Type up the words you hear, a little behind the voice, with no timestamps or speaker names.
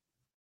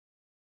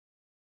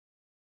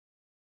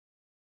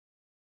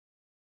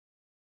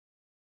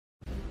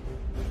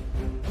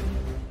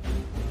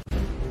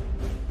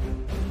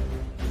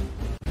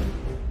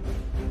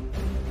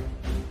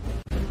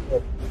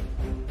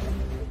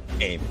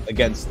game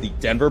against the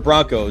Denver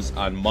Broncos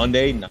on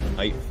Monday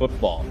Night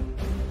Football.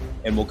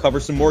 And we'll cover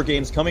some more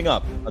games coming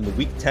up on the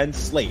Week 10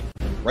 slate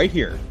right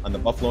here on the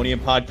Buffalonian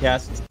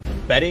Podcast,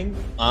 Betting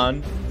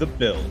on the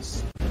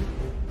Bills.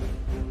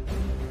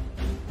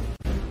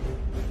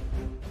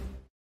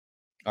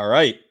 All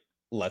right,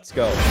 let's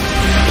go.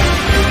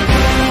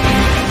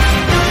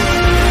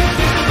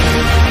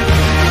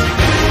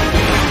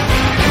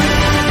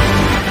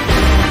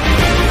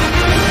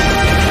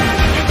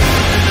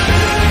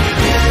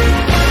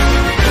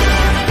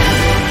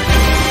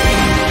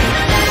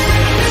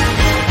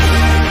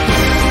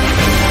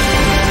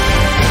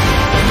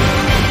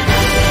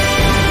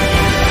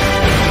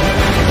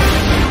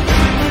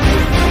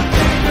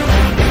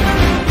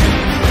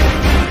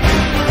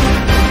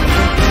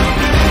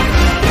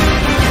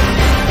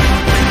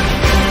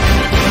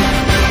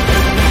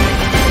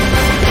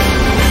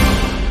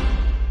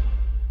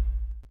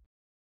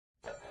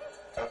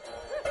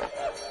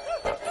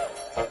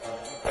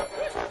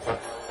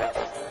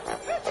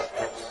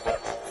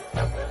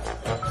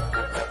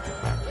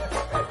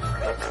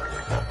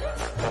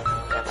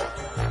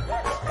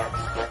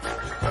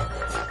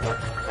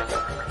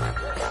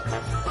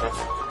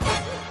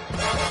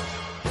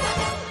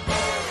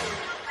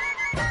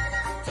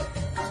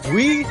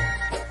 We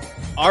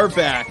are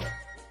back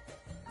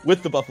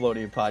with the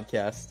Buffalonian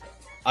Podcast.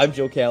 I'm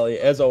Joe Cali.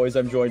 As always,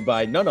 I'm joined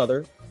by none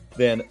other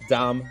than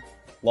Dom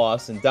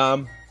Lawson.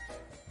 Dom,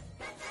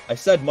 I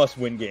said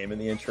must-win game in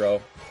the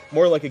intro.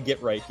 More like a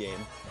get-right game,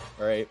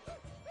 all right?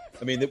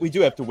 I mean, we do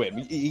have to win.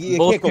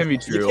 Both can be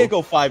true. You can't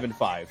go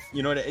 5-5.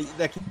 You know,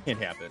 that can't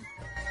happen.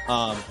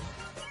 How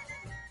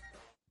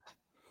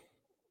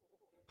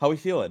we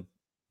feeling?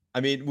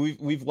 I mean,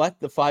 we've let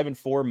the 5-4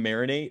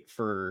 marinate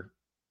for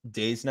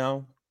days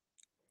now.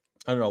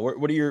 I don't know.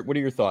 What are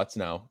your thoughts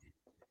now?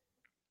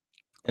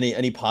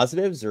 Any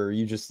positives, or are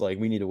you just like,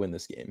 we need to win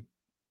this game?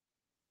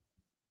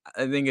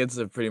 I think it's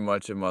pretty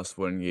much a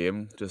must-win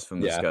game, just from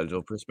the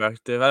schedule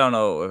perspective. I don't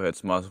know if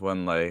it's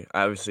must-win. Like,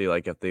 obviously,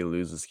 like, if they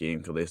lose this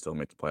game, could they still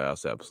make the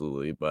playoffs?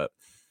 Absolutely. But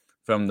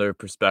from their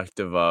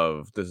perspective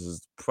of, this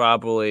is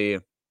probably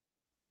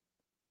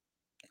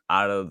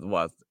out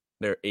of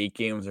their 8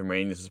 games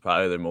remaining, this is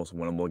probably their most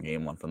winnable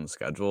game left on the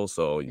schedule.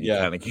 So you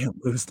kind of can't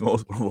lose the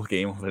most winnable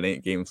game of an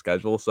 8-game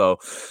schedule. So,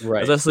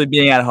 especially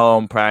being at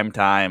home, prime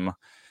time,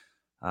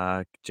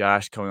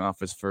 Josh coming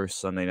off his first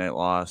Sunday night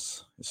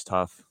loss, it's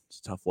tough. It's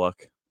a tough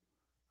look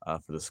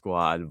for the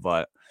squad.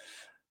 But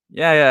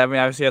yeah. I mean,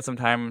 obviously had some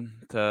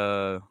time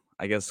to,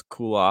 I guess,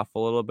 cool off a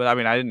little bit. I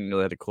mean, I didn't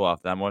really have to cool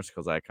off that much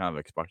because I kind of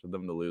expected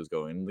them to lose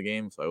going into the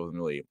game. So I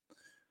wasn't really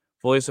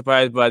fully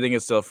surprised, but I think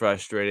it's still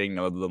frustrating,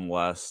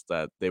 nevertheless,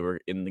 that they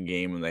were in the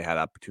game and they had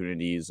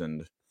opportunities,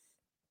 and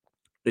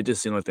it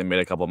just seemed like they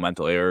made a couple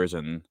mental errors.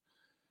 And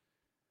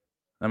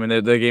I mean,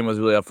 the game was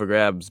really up for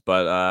grabs.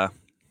 But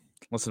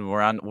listen,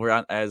 we're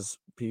on, as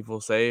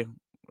people say,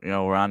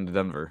 we're on to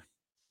Denver.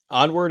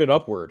 Onward and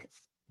upward,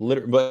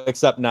 but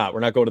except not. We're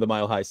not going to the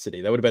Mile High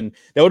City. That would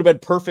have been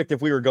perfect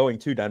if we were going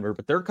to Denver.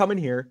 But they're coming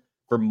here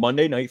for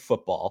Monday Night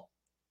Football.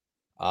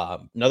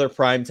 Another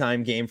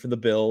primetime game for the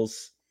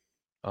Bills.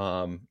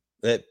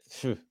 That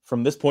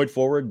from this point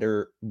forward,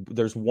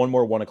 there's one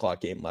more 1:00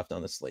 game left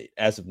on the slate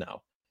as of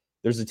now.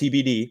 There's a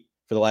TBD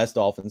for the last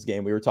Dolphins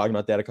game. We were talking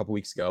about that a couple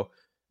weeks ago,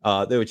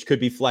 which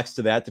could be flexed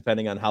to that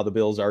depending on how the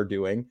Bills are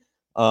doing.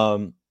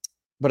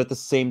 But at the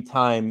same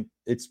time,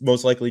 it's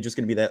most likely just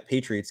going to be that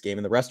Patriots game,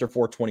 and the rest are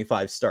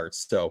 4:25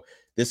 starts. So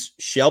this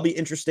shall be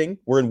interesting.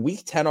 We're in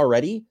week 10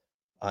 already,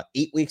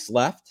 8 weeks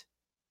left.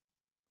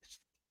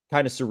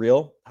 Kind of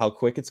surreal how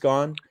quick it's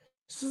gone.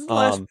 This is the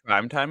last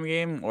primetime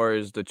game, or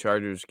is the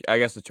Chargers? I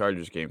guess the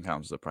Chargers game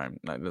counts as a prime.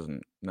 That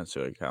doesn't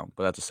necessarily count,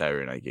 but that's a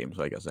Saturday night game,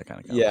 so I guess that kind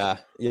of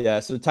counts. Yeah.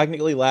 So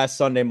technically, last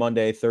Sunday,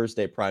 Monday,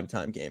 Thursday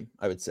primetime game,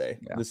 I would say.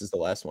 Yeah. This is the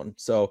last one.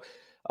 So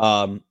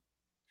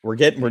we're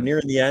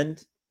nearing the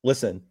end.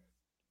 Listen,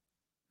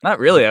 not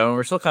really. I mean,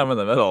 we're still kind of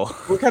in the middle.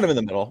 We're kind of in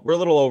the middle. We're a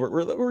little over.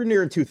 We're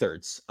nearing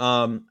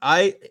 2/3.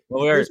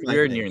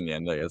 We're nearing the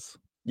end, I guess.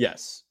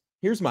 Yes.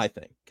 Here's my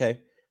thing.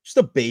 Okay, just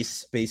a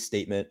base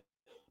statement.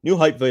 New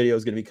hype video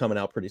is going to be coming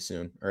out pretty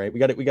soon. All right. We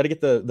got to get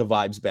the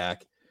vibes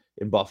back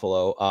in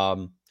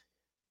Buffalo.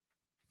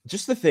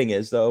 Just the thing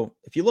is, though,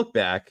 if you look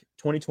back,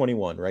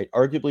 2021, right?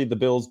 Arguably the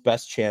Bills'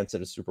 best chance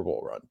at a Super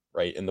Bowl run,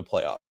 right? In the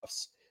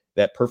playoffs.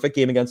 That perfect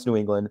game against New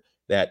England,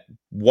 that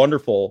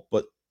wonderful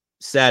but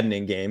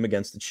saddening game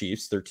against the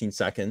Chiefs, 13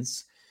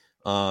 seconds.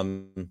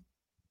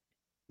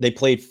 They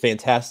played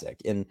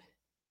fantastic. And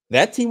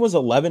that team was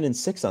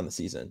 11-6 on the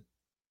season.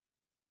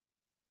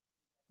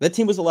 That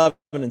team was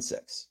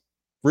 11-6.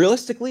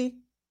 Realistically,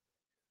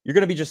 you're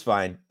going to be just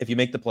fine if you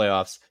make the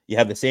playoffs. You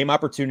have the same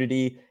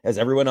opportunity as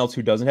everyone else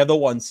who doesn't have the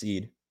 1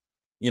 seed.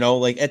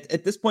 Like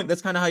at this point,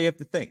 that's kind of how you have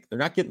to think. They're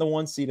not getting the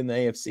 1 seed in the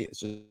AFC. It's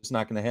just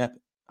not going to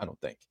happen, I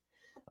don't think.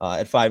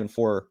 At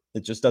 5-4, it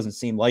just doesn't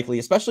seem likely,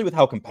 especially with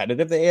how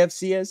competitive the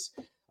AFC is.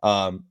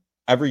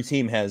 Every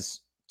team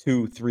has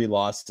 2-3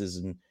 losses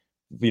and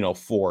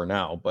 4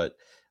 now, but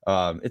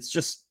it's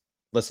just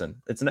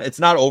listen, it's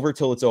not over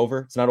till it's over.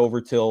 It's not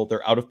over till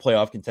they're out of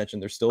playoff contention.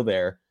 They're still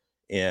there.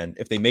 And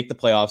if they make the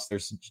playoffs,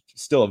 there's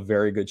still a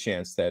very good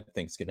chance that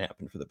things can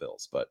happen for the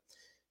Bills. But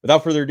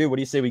without further ado, what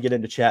do you say we get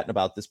into chatting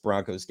about this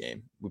Broncos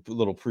game? A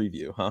little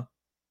preview, huh?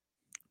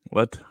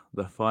 Let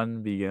the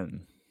fun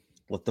begin.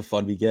 Let the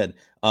fun begin.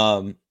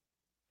 I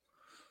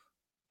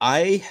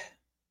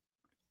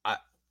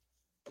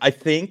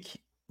think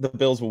the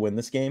Bills will win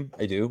this game.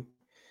 I do.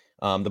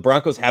 The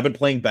Broncos have been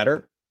playing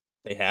better.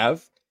 They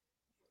have.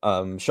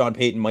 Sean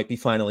Payton might be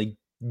finally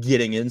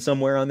getting in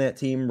somewhere on that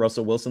team.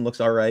 Russell Wilson looks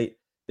all right.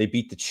 They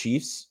beat the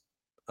Chiefs.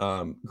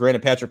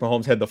 Granted, Patrick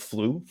Mahomes had the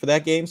flu for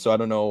that game, so I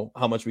don't know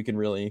how much we can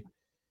really,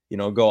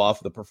 go off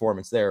of the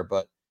performance there.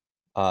 But,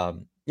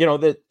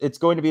 that it's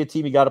going to be a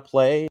team you got to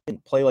play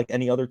and play like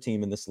any other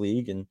team in this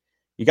league. And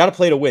you got to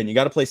play to win. You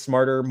got to play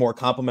smarter, more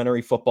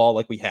complimentary football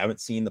like we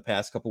haven't seen the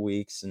past couple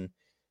weeks. And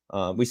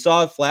we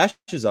saw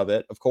flashes of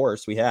it, of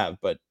course, we have,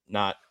 but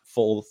not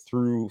full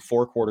through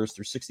 4 quarters,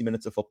 through 60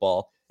 minutes of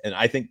football. And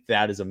I think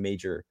that is a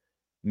major,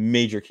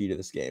 major key to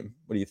this game.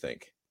 What do you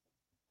think?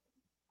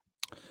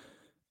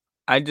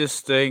 I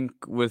just think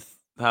with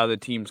how the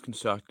team's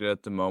constructed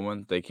at the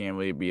moment, they can't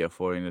really be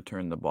affording to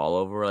turn the ball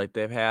over like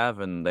they have,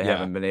 and they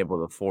haven't been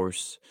able to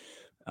force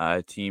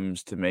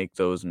teams to make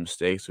those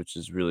mistakes, which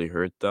has really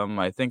hurt them.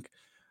 I think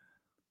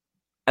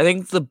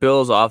the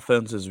Bills'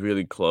 offense is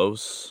really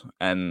close,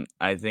 and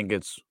I think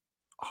it's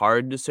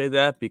hard to say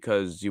that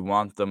because you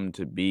want them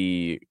to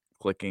be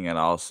clicking at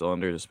all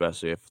cylinders,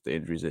 especially if the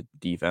injuries at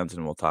defense,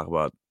 and we'll talk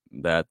about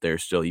that. They're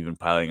still even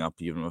piling up,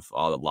 even with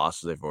all the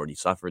losses they've already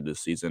suffered this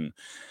season.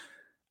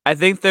 I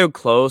think they're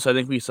close. I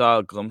think we saw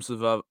a glimpse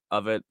of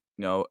it,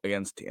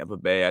 against Tampa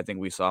Bay. I think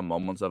we saw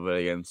moments of it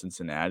against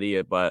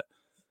Cincinnati, but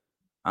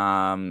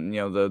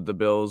the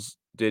Bills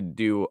did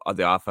do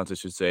the offense, I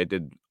should say,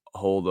 did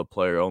hold a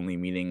player-only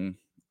meeting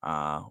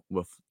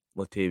with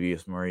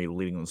Latavius Murray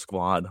leading the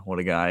squad. What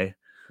a guy.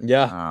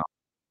 Yeah.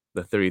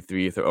 The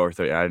 33 or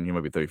 30, I don't know, he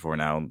might be 34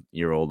 now,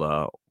 year-old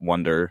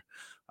wonder.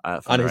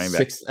 On his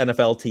 6th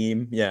NFL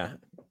team. Yeah.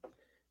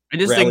 I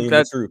just think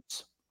that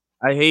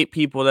I hate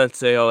people that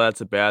say, "Oh,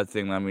 that's a bad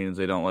thing. That means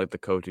they don't like the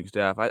coaching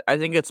staff." I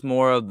think it's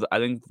more of I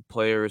think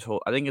players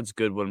hold. I think it's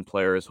good when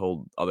players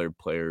hold other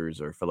players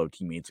or fellow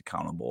teammates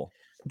accountable.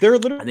 There are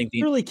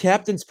literally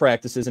captains'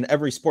 practices in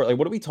every sport. Like,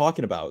 what are we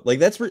talking about? Like,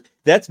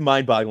 that's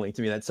mind-boggling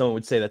to me that someone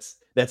would say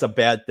that's a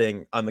bad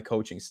thing on the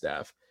coaching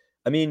staff.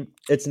 I mean,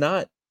 it's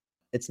not.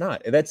 It's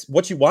not. That's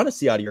what you want to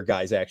see out of your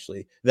guys.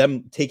 Actually,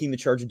 them taking the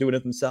charge of doing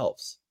it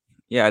themselves.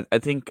 Yeah, I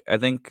think.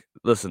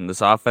 Listen,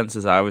 this offense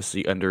is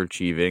obviously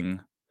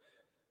underachieving.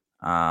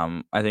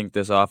 I think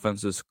this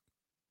offense is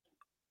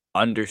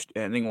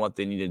understanding what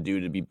they need to do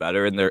to be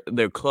better, and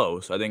they're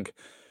close. I think,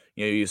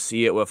 you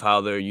see it with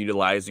how they're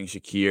utilizing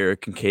Shakir,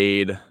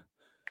 Kincaid,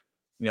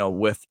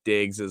 with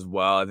Diggs as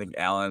well. I think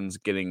Allen's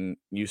getting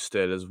used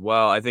to it as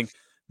well. I think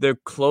they're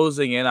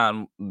closing in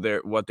on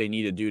what they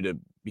need to do to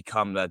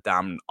become that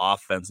dominant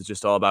offense. It's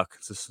just all about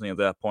consistency at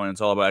that point.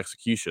 It's all about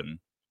execution.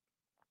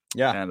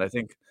 Yeah, and I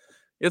think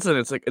it's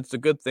a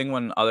good thing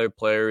when other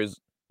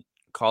players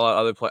call out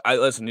other players.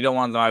 Listen, you don't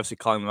want them obviously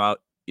calling them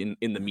out in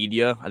the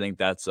media. I think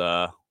that's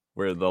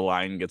where the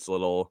line gets a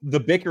little. The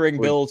bickering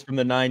Bills from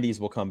the 90s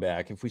will come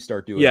back if we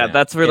start doing that. Yeah,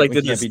 that's where the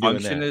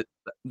dysfunction is.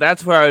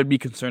 That's where I would be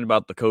concerned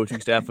about the coaching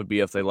staff would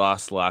be if they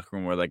lost the locker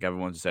room where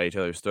everyone's at each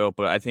other's throat.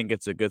 But I think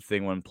it's a good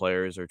thing when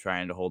players are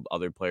trying to hold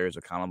other players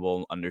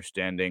accountable,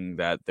 understanding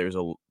that there's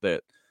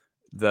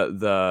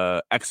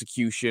the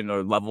execution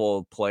or level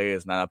of play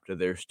is not up to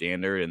their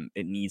standard and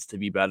it needs to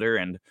be better.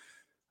 And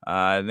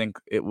I think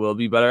it will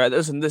be better.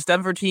 Listen, this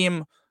Denver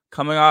team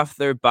coming off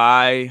their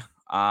bye,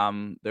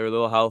 they're a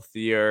little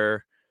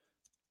healthier.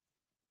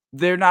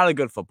 They're not a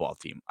good football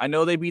team. I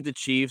know they beat the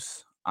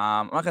Chiefs.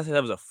 I'm not going to say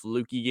that was a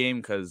fluky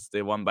game because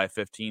they won by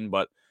 15,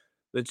 but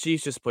the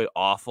Chiefs just played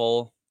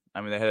awful.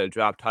 I mean, they had a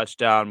drop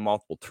touchdown,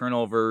 multiple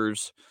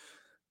turnovers.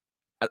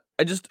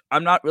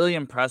 I'm not really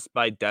impressed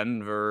by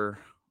Denver.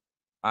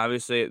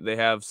 Obviously, they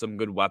have some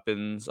good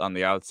weapons on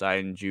the outside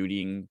in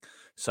Judy and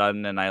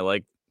Sutton, and I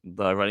like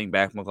the running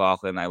back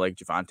McLaughlin. I like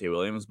Javonte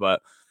Williams,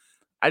 but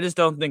I just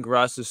don't think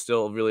Russ is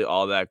still really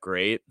all that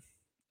great.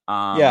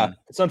 Yeah,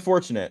 it's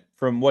unfortunate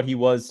from what he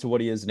was to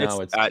what he is now.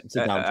 It's a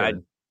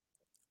downturn.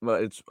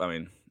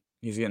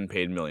 He's getting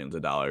paid millions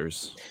of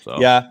dollars. So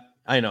yeah,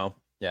 I know.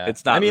 Yeah,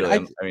 it's not. You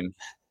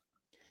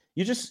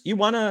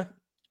want to.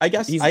 I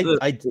guess I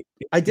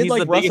did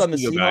like Russ on the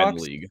Seahawks.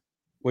 League.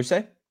 What'd you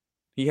say?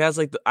 He has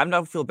I'm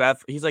not feel bad.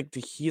 He's a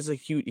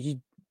huge. He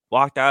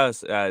walked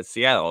out of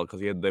Seattle because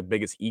he had the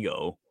biggest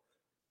ego.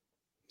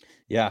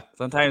 Yeah.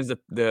 Sometimes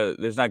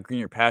there's not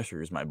greener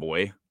pastures, my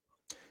boy.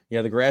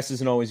 Yeah, the grass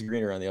isn't always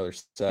greener on the other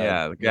side.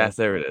 Yeah, the grass,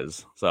 there it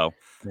is. So,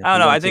 I don't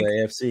know. I think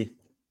the AFC.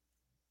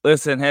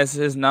 Listen,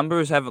 his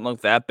numbers haven't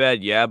looked that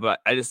bad, yeah, but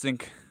I just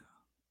think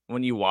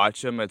when you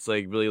watch him, it's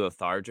really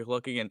lethargic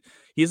looking. And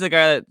he's a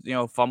guy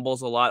that,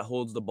 fumbles a lot,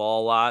 holds the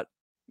ball a lot.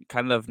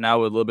 Kind of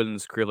now a little bit in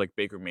his career like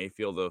Baker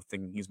Mayfield, of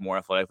thinking he's more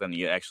athletic than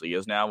he actually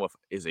is now with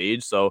his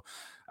age. So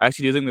I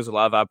actually do think there's a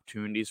lot of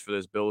opportunities for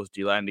this Bills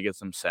D-line to get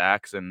some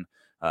sacks and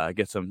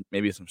get some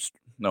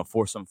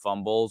force some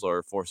fumbles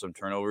or force some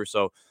turnovers.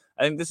 So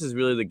I think this is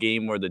really the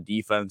game where the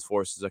defense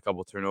forces a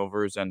couple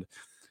turnovers. And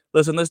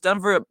listen, this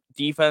Denver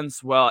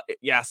defense, well,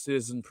 yes, it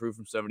is improved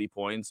from 70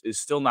 points, is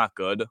still not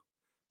good.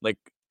 Like,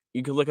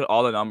 you can look at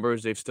all the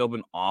numbers. They've still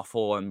been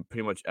awful in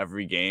pretty much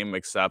every game,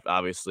 except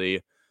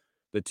obviously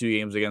the 2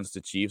 games against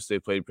the Chiefs. They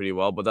played pretty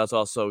well, but that's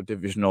also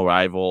divisional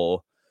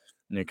rival.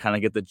 And you kind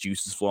of get the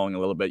juices flowing a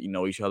little bit. You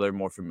know each other,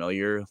 more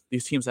familiar.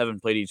 These teams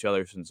haven't played each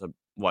other since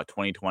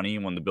 2020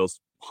 when the Bills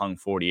hung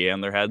 48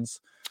 on their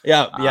heads.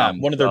 Yeah,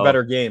 one of their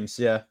better games.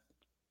 Yeah.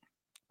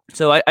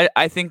 So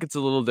I think it's a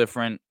little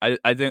different.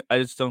 I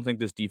just don't think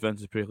this defense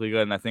is particularly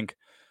good, and I think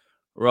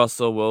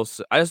Russell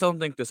Wilson. I just don't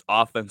think this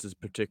offense is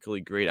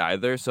particularly great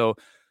either. So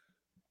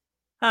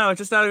I don't know. It's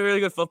just not a really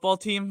good football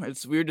team.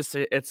 It's weird to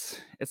say.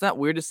 It's not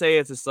weird to say.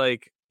 It's just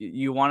like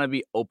you want to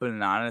be open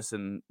and honest.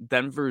 And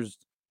Denver's.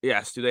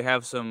 Yes, do they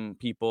have some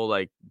people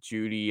like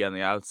Judy on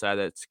the outside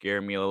that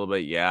scare me a little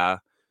bit? Yeah,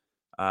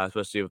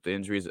 especially with the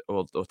injuries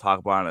we'll talk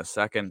about in a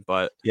second.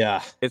 But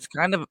yeah, it's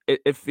kind of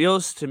it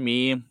feels to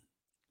me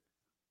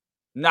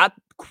not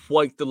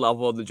quite the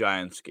level of the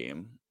Giants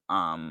game.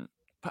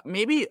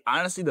 Maybe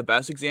honestly the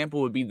best example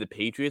would be the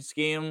Patriots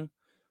game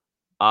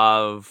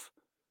of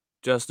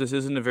just this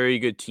isn't a very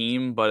good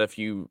team, but if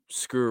you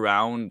screw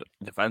around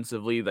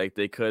defensively, like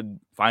they could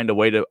find a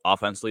way to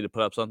offensively to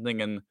put up something.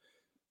 And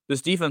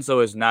this defense,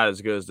 though, is not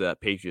as good as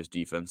that Patriots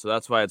defense. So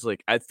that's why it's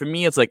like, for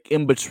me, it's like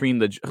in between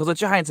because the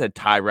Giants had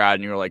Tyrod,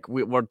 and you're like,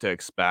 what to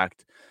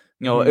expect?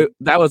 You know,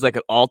 that was like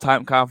an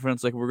all-time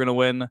confidence, like we're going to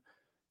win.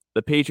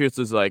 The Patriots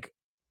is like,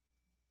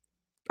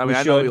 I mean,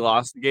 I know we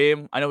lost the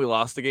game,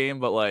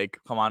 but like,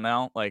 come on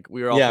now. Like,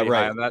 we were all pretty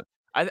high on that.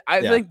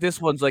 I think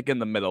this one's like in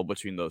the middle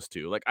between those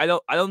two. Like, I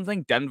don't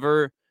think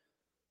Denver,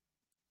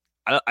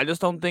 I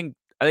just don't think,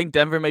 I think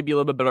Denver may be a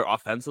little bit better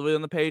offensively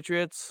than the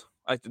Patriots.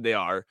 I think they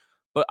are.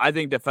 But I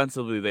think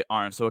defensively they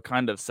aren't, so it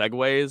kind of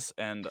segues.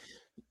 And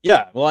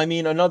yeah, well, I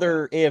mean,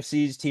 another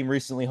AFC's team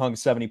recently hung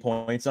 70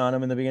 points on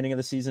them in the beginning of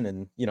the season,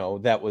 and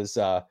that was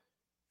I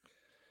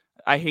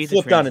hate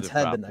flipped on its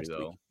head the next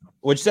week.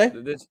 What'd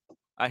you say?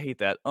 I hate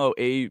that. Oh,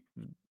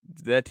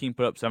 that team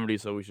put up 70,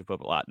 so we should put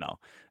up a lot. No,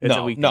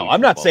 I'm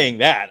not saying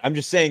that. I'm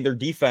just saying their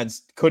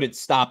defense couldn't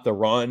stop the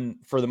run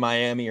for the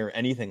Miami or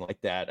anything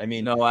like that. I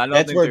mean,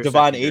 that's where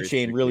Devon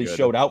Achane really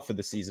showed out for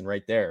the season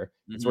right there.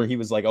 It's where he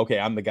was like, okay,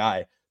 I'm the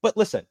guy. But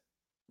listen,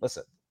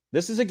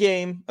 this is a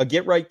game, a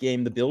get-right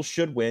game. The Bills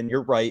should win.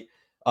 You're right.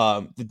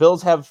 The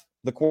Bills have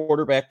the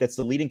quarterback that's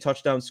the leading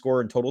touchdown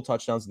scorer and total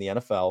touchdowns in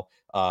the NFL,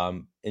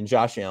 in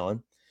Josh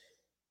Allen.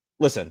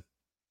 Listen,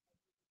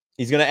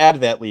 he's going to add to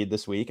that lead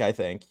this week, I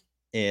think.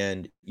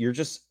 And you're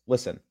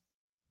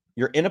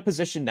in a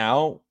position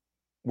now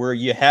where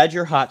you had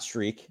your hot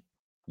streak.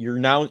 You're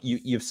now,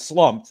 you've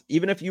slumped.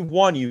 Even if you've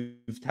won,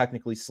 you've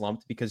technically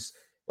slumped because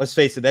 – let's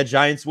face it, that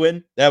Giants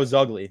win, that was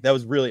ugly. That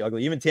was really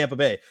ugly. Even Tampa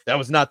Bay, that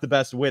was not the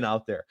best win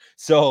out there.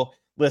 So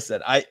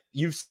listen,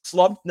 you've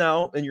slumped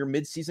now in your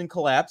midseason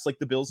collapse like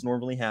the Bills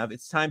normally have.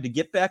 It's time to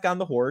get back on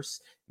the horse.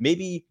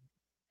 Maybe,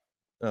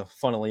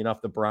 funnily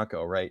enough, the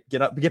Bronco, right?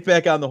 Get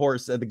back on the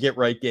horse at the get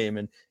right game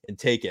and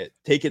take it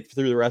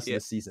through the rest of the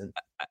season.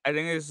 I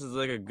think this is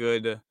like a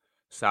good,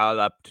 solid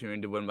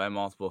opportunity to win by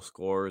multiple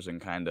scores and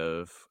kind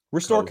of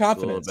restore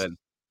confidence a little bit.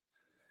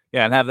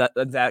 Yeah, and have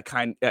that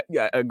kind.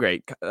 Yeah,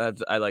 great.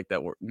 I like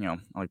that word.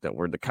 I like that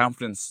word. The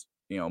confidence,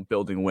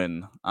 building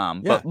win.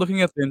 But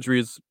looking at the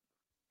injuries,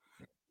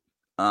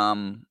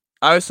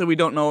 obviously we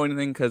don't know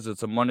anything because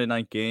it's a Monday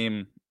night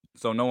game,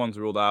 so no one's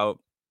ruled out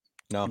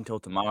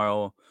until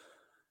tomorrow.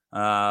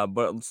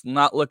 But it's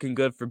not looking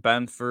good for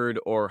Benford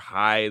or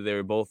Hyde. They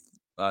were both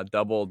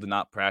double, did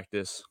not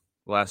practice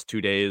the last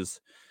 2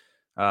 days.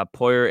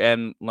 Poyer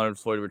and Leonard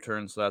Floyd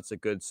returned, so that's a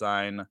good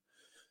sign.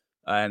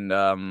 And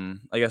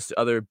I guess the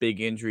other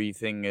big injury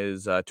thing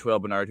is Terrell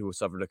Bernard, who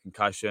suffered a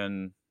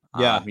concussion.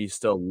 He's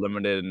still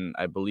limited, and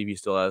I believe he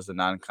still has the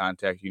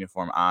non-contact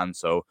uniform on.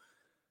 So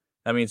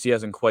that means he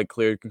hasn't quite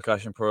cleared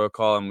concussion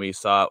protocol. And we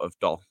saw with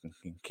Dalton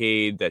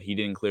Kincaid that he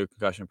didn't clear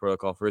concussion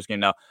protocol for his game.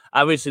 Now,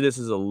 obviously, this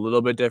is a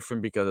little bit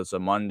different because it's a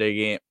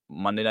Monday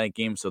night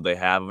game, so they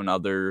have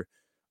another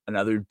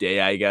day,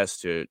 I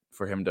guess,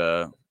 for him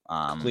to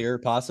clear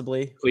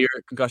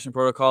concussion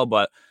protocol,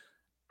 but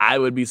I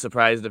would be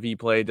surprised if he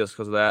played just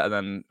because of that. And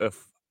then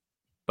if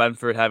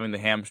Benford having the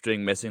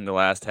hamstring missing the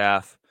last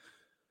half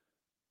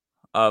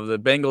of the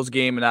Bengals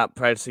game and not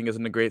practicing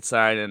isn't a great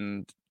sign.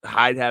 And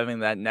Hyde having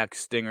that neck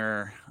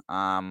stinger,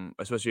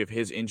 especially with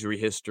his injury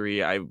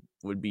history, I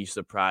would be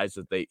surprised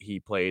if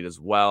he played as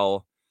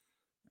well.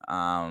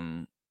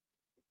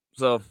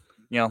 So,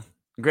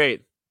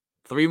 great.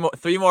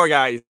 Three more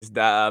guys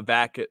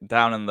back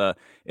down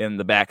in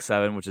the back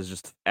seven, which is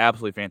just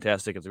absolutely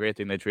fantastic. It's a great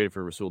thing they traded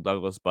for Rasul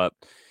Douglas, but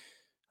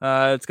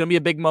it's going to be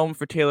a big moment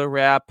for Taylor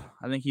Rapp.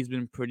 I think he's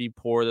been pretty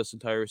poor this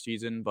entire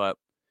season, but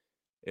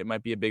it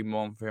might be a big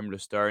moment for him to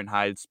start in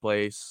Hyde's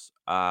place.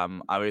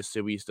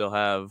 Obviously, we still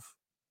have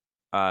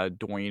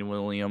Dwayne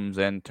Williams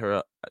and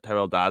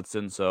Tyrell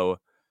Dodson, so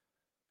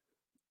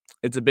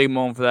it's a big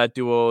moment for that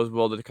duo as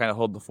well to kind of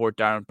hold the fort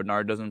down if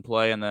Bernard doesn't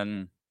play. And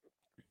then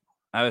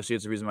obviously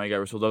it's the reason why I got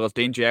Russell Douglas.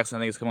 Dane Jackson,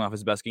 I think, is coming off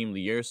his best game of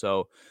the year.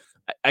 So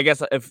I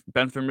guess if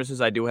Benford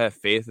misses, I do have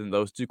faith in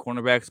those two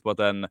cornerbacks. But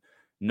then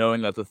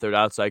knowing that the third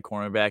outside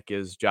cornerback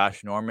is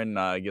Josh Norman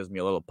gives me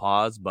a little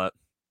pause. But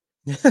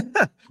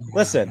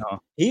listen,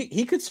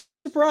 he could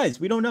surprise.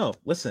 We don't know.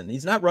 Listen,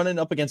 he's not running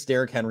up against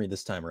Derrick Henry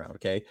this time around.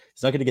 Okay,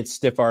 he's not going to get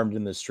stiff armed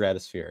in the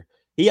stratosphere.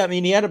 He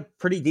had a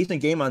pretty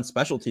decent game on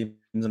special teams,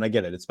 and I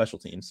get it, it's special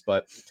teams,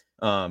 but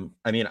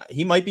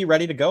he might be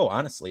ready to go,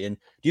 honestly. And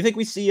do you think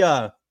we see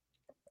a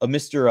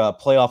Mr.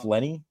 Playoff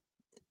Lenny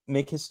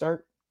make his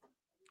start?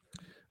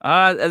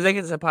 I think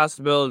it's a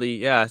possibility,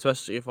 yeah,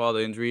 especially if all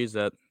the injuries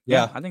that.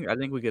 Yeah, I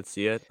think we could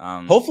see it.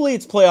 Hopefully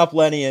it's playoff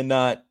Lenny and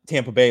not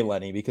Tampa Bay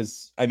Lenny,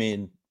 because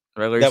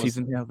regular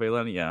season Tampa Bay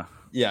Lenny, yeah.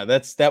 Yeah,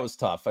 that was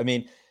tough.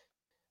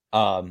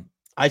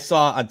 I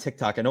saw on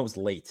TikTok, I know it was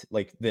late,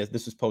 like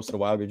this was posted a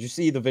while ago. Did you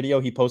see the video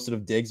he posted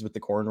of Diggs with the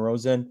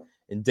cornrows in,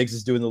 and Diggs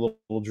is doing the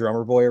little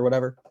drummer boy or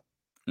whatever?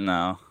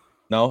 No?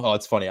 Oh,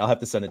 it's funny. I'll have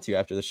to send it to you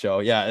after the show.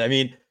 Yeah, I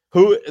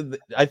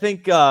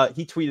think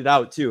he tweeted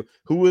out too,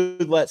 who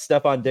would let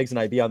Stephon Diggs and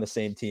I be on the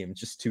same team? It's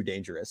just too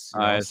dangerous. So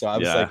I was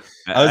like,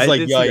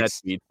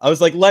 yikes. I was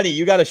like, Lenny,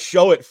 you got to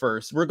show it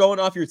first. We're going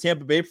off your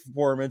Tampa Bay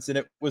performance, and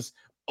it was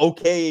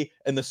okay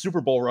in the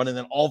Super Bowl run, and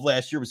then all of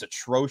last year was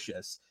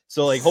atrocious.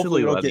 So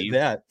hopefully we don't get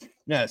that.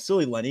 Yeah,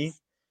 silly Lenny.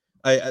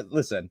 I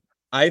listen.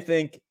 I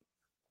think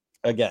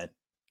again,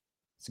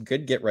 it's a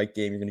good get right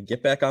game. You're going to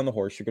get back on the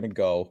horse. You're going to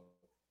go.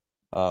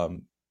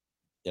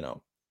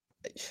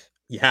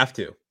 You have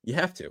to.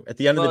 At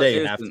the end of the day,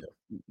 you have to.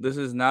 This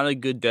is not a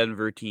good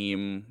Denver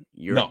team.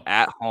 You're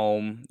at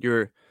home.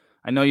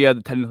 I know you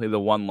had technically the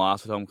one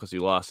loss at home because you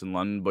lost in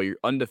London, but you're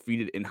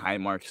undefeated in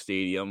Highmark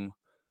Stadium.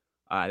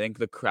 I think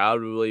the crowd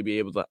will really be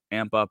able to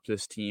amp up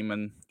this team.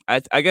 And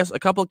I guess a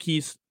couple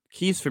keys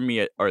for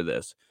me are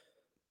this.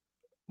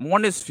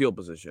 One is field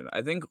position.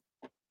 I think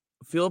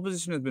field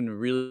position has been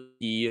really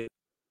key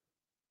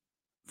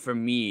for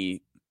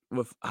me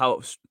with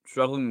how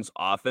struggling this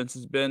offense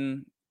has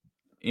been.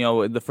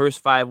 The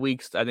first 5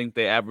 weeks, I think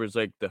they averaged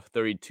like the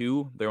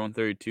 32, their own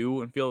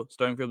 32 in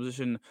starting field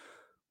position.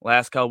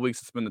 Last couple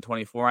weeks, it's been the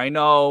 24. I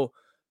know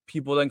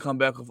people then come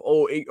back with,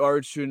 8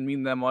 yards shouldn't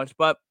mean that much,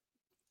 but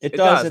it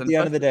does at the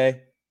end of the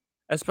day.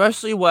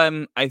 Especially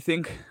when I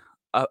think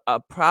a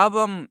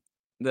problem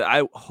that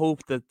I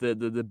hope that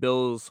the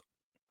Bills.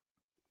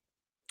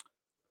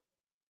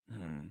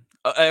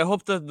 I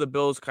hope that the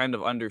Bills kind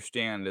of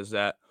understand is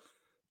that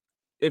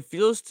it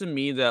feels to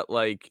me that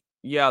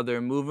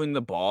they're moving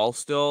the ball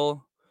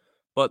still,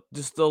 but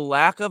just the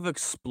lack of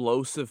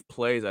explosive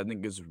plays, I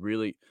think, is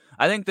really.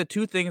 I think the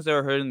two things that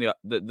are hurting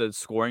the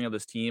scoring of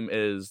this team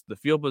is the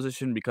field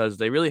position, because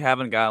they really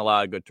haven't got a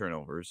lot of good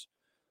turnovers.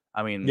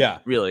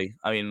 Really.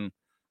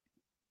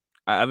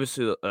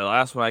 Obviously, the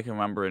last one I can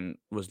remember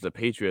was the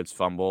Patriots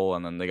fumble,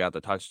 and then they got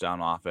the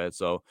touchdown off it.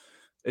 So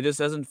it just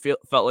hasn't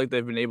felt like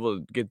they've been able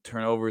to get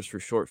turnovers for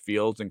short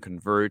fields and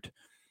convert.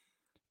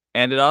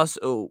 And it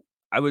also,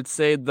 I would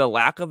say, the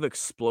lack of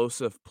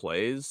explosive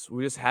plays,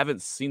 we just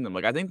haven't seen them.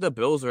 I think the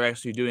Bills are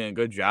actually doing a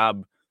good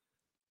job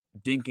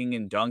dinking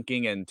and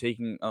dunking and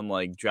taking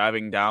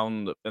driving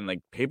down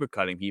and paper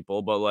cutting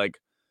people, but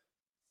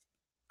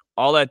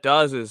all that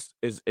does is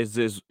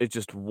it's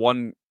just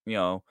one,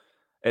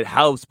 it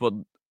helps, but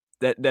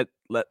that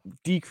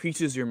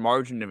decreases your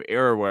margin of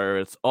error, where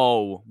it's,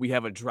 we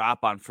have a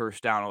drop on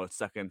first down, it's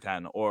 2nd and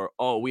 10, or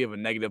we have a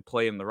negative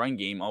play in the run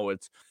game,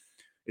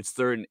 it's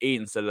 3rd and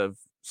 8 instead of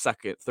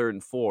 3rd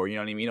and 4, you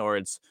know what I mean? Or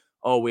it's,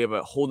 we have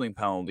a holding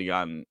penalty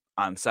on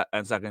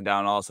 2nd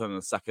down, all of a sudden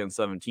it's 2nd and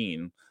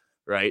 17,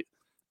 right?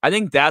 I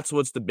think that's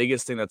what's the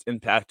biggest thing that's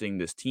impacting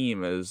this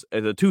team is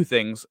the two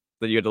things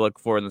that you have to look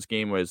for in this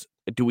game was,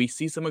 do we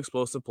see some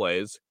explosive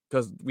plays?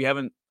 Because we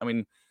haven't.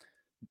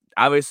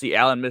 Obviously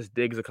Allen missed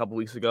Diggs a couple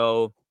weeks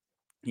ago.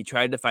 He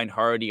tried to find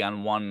Hardy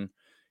on one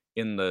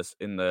in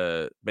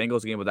the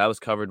Bengals game, but that was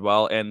covered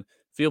well. And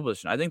field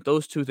position, I think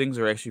those two things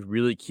are actually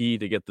really key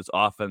to get this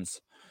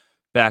offense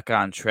back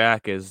on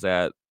track. Is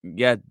that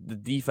their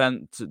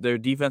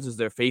defenses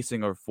they're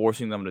facing are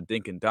forcing them to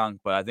dink and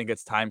dunk, but I think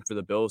it's time for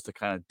the Bills to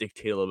kind of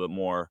dictate a little bit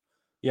more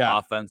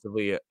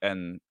offensively,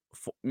 and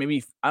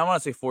maybe, I don't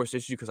want to say force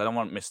issue because I don't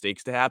want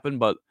mistakes to happen,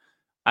 but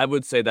I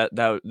would say that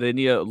they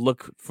need to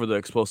look for the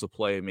explosive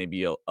play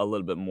maybe a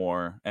little bit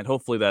more, and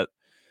hopefully that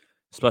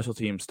special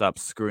team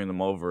stops screwing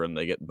them over and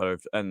they get better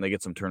and they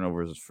get some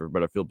turnovers for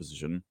better field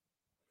position.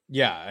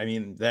 Yeah,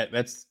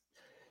 that's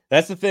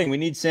the thing. We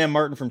need Sam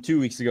Martin from 2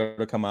 weeks ago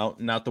to come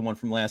out, not the one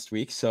from last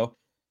week. So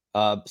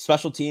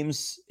special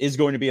teams is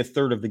going to be a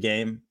third of the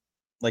game,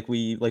 like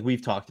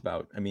we've talked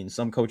about.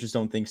 Some coaches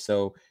don't think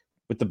so.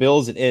 With the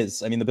Bills, it is.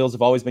 The Bills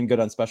have always been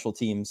good on special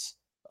teams,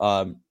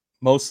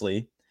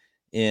 mostly,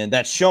 and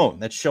that's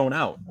shown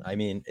out.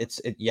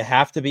 You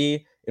have to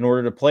be in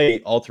order to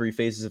play all three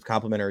phases of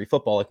complementary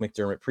football, like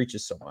McDermott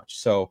preaches so much.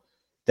 So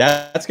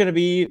that's going to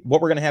be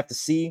what we're going to have to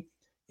see.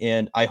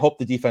 And I hope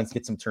the defense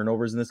gets some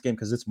turnovers in this game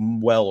because it's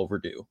well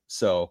overdue.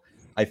 So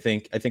I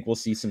think we'll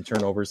see some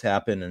turnovers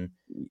happen,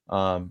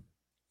 and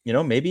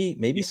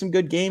maybe some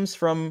good games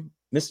from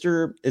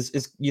Mr.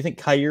 Is you think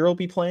Kyer will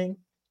be playing?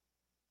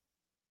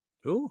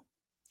 Who?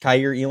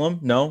 Kyer Elam?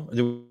 No,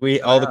 do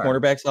we all the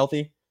cornerbacks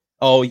healthy?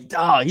 Oh,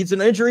 he's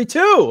an injury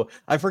too.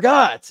 I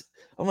forgot.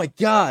 Oh my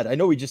god, I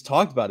know we just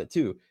talked about it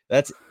too.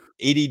 That's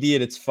ADD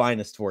at its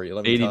finest for you.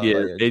 Let me tell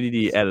you.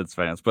 ADD at its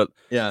finest. But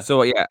yeah.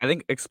 So I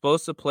think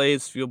explosive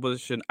plays, field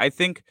position. I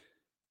think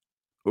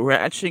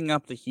ratcheting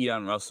up the heat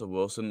on Russell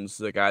Wilson. This is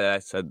the guy that I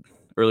said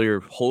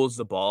earlier holds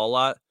the ball a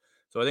lot.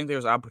 So I think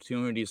there's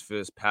opportunities for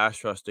this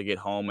pass rush to get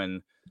home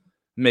and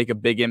make a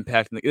big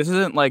impact. This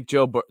isn't like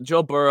Joe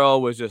Burrow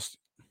was just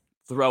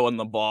throwing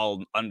the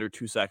ball under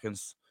 2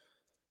 seconds,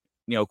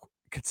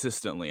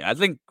 consistently. I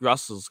think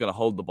Russell's going to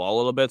hold the ball a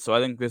little bit. So I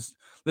think this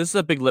is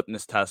a big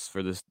litmus test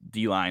for this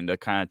D-line to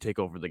kind of take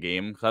over the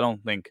game. Because I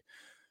don't think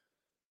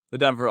the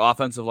Denver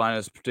offensive line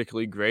is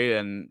particularly great,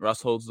 and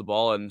Russ holds the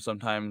ball and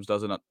sometimes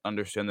doesn't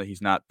understand that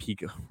he's not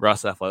peak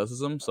Russ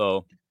athleticism.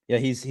 So yeah,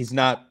 he's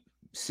not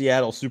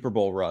Seattle Super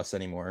Bowl Russ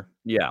anymore.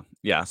 Yeah.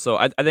 So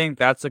I think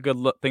that's a good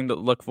thing to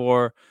look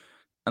for.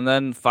 And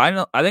then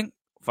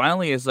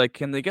finally is like,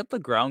 can they get the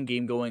ground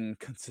game going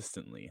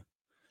consistently?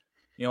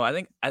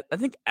 I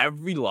think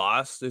every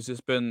loss has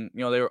just been,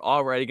 they were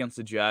all right against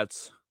the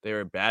Jets, they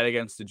were bad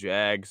against the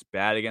Jags,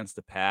 bad against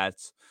the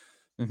Pats,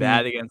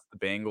 bad against the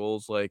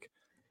Bengals. Like,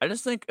 I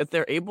just think if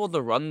they're able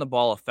to run the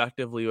ball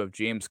effectively with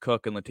James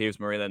Cook and Latavius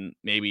Murray, then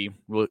maybe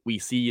we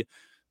see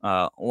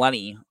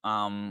Lenny.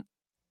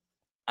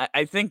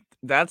 I think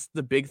that's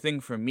the big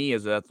thing for me,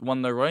 is that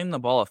when they're running the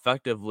ball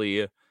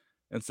effectively,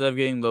 instead of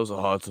getting those,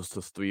 it's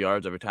just 3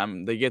 yards every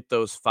time, they get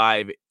those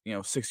 5,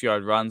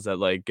 6-yard runs that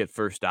like get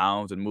first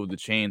downs and move the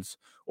chains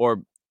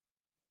or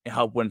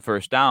help win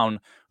first down.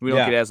 We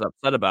don't get as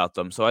upset about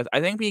them. So I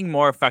think being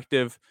more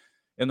effective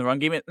in the run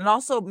game, and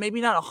also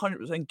maybe not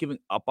 100% giving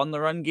up on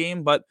the run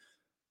game, but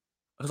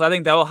because I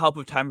think that will help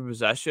with time of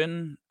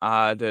possession,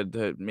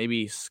 to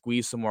maybe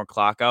squeeze some more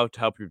clock out to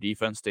help your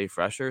defense stay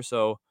fresher.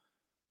 So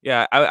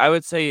yeah, I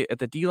would say if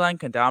the D-line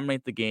can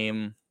dominate the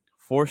game,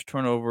 force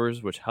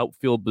turnovers, which help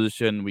field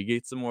position, we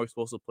get some more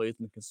explosive plays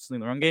and consistently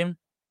in the run game,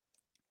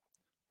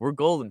 we're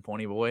golden,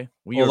 pony boy.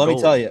 Let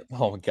me tell you.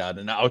 Oh my god,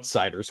 an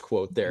outsider's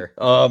quote there.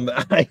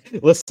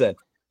 Listen,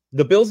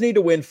 the Bills need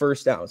to win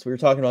first downs. We were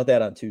talking about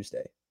that on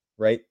Tuesday,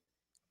 right?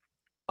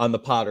 On the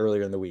pod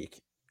earlier in the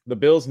week. The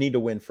Bills need to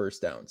win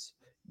first downs.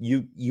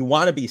 You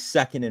want to be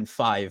 2nd and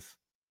 5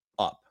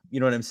 up. You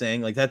know what I'm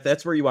saying? Like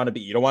that's where you want to be.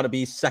 You don't want to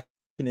be 2nd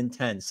and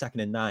 10,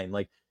 2nd and 9.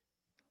 Like,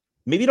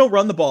 maybe don't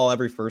run the ball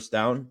every first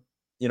down,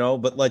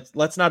 but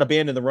let's not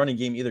abandon the running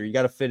game either. You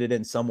got to fit it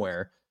in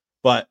somewhere.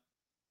 But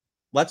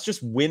let's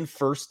just win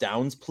first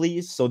downs,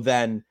 please. So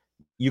then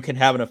you can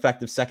have an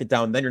effective second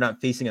down. Then you're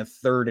not facing a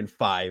 3rd and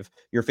 5.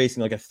 You're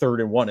facing like a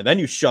 3rd and 1. And then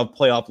you shove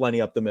playoff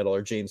Lenny up the middle,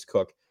 or James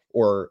Cook,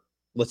 or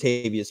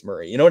Latavius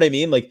Murray. You know what I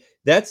mean? Like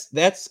that's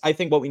I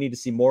think what we need to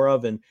see more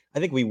of. And I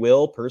think we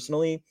will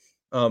personally.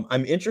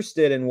 I'm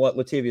interested in what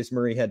Latavius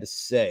Murray had to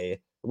say.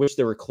 I wish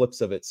there were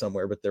clips of it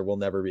somewhere, but there will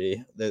never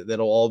be.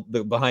 That'll all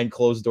be behind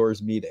closed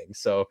doors meeting.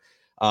 So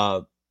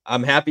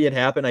I'm happy it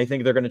happened. I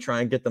think they're going to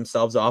try and get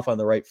themselves off on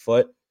the right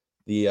foot.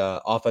 The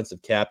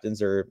offensive captains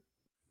they're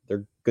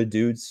good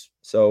dudes.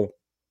 So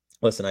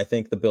listen, I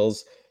think the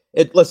Bills.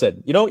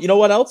 Listen, you know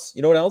what else?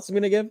 You know what else I'm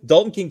going to give?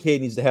 Dalton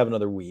Kincaid needs to have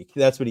another week.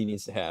 That's what he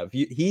needs to have.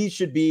 He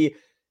should be.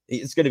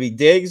 It's going to be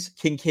Diggs,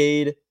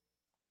 Kincaid,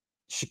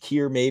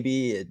 Shakir,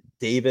 maybe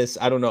Davis.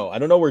 I don't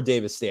know where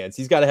Davis stands.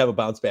 He's got to have a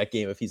bounce back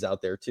game if he's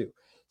out there too.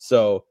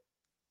 So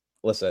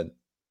listen,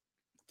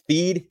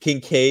 feed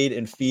Kincaid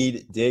and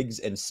feed Diggs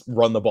and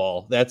run the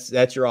ball.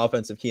 That's your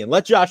offensive key. And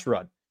let Josh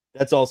run.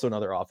 That's also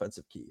another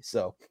offensive key.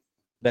 So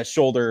that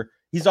shoulder,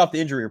 he's off the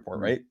injury report,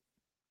 right?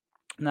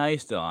 No,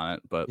 he's still on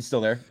it, but he's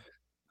still there.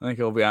 I think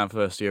he'll be on for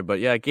this year. But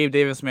yeah, Gabe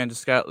Davis, man,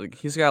 he's got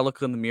to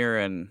look in the mirror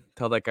and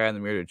tell that guy in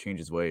the mirror to change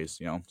his ways.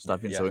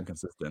 Stop being so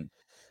inconsistent.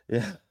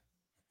 Yeah.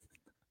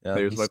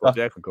 There's Michael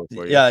Jackson quote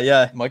for you.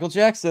 Yeah. Michael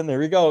Jackson. There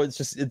we go.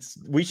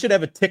 We should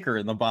have a ticker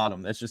in the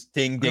bottom. That's just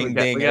ding, ding,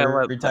 ding.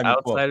 Every time you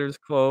outsiders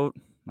quote.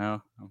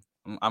 No,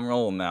 I'm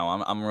rolling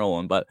now. I'm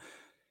rolling. But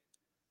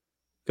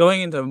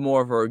going into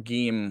more of our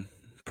game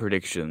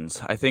predictions,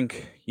 I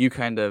think you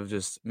kind of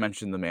just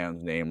mentioned the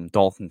man's name,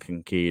 Dalton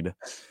Kincaid.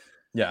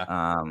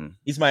 Yeah.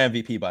 He's my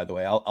MVP, by the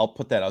way. I'll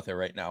put that out there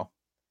right now.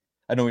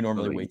 I know we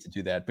normally wait to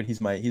do that, but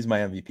he's my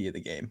MVP of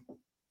the game.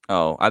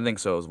 Oh, I think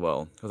so as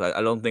well, because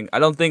I don't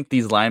think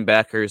these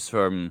linebackers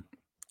from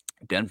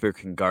Denver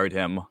can guard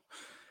him,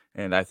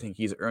 and I think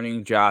he's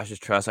earning Josh's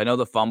trust. I know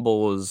the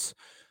fumble was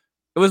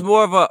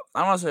more of a, I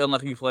don't want to say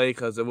unlucky play,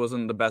 because it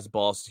wasn't the best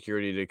ball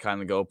security to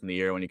kind of go up in the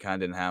air when you kind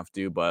of didn't have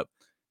to, but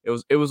it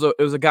was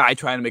a guy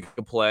trying to make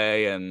a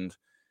play, and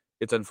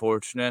it's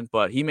unfortunate,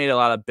 but he made a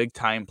lot of big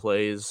time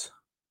plays.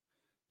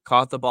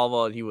 Caught the ball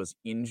while he was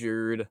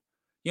injured.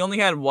 He only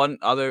had one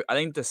other. I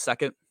think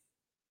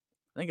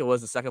it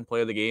was the second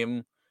play of the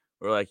game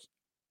where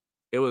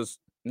it was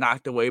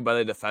knocked away by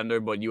the defender,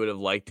 but you would have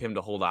liked him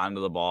to hold on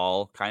to the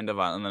ball, kind of,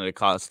 and then it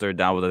cost third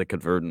down where they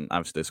convert, and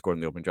obviously they scored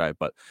in the open drive.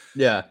 But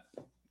yeah,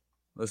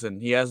 listen,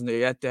 he hasn't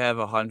yet to have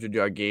a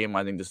 100-yard game.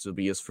 I think this will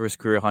be his first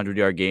career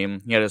 100-yard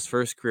game. He had his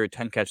first career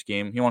 10-catch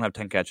game. He won't have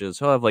 10 catches.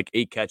 He'll have like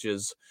 8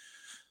 catches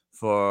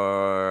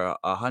for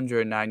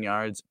 109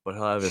 yards, but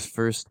he'll have his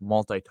first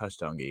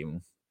multi-touchdown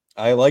game.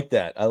 I like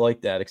that.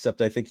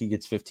 Except I think he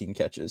gets 15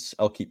 catches.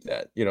 I'll keep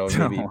that.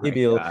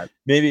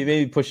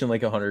 Maybe pushing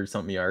like 100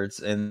 something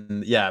yards,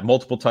 and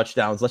multiple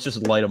touchdowns. Let's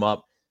just light him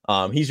up.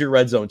 He's your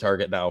red zone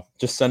target now.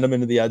 Just send him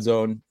into the end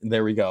zone. And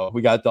there we go.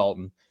 We got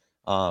Dalton.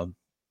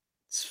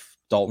 It's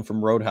Dalton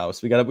from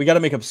Roadhouse. We got to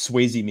make a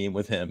Swayze meme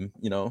with him.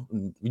 We'll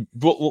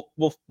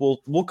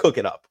cook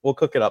it up. We'll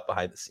cook it up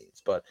behind the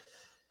scenes. But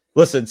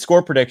listen,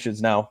 score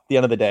predictions now. At the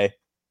end of the day,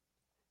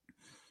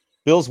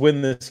 Bills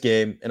win this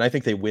game, and I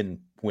think they win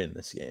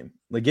this game.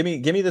 Like, give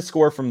me the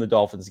score from the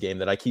Dolphins game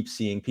that I keep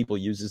seeing people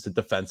use as a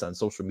defense on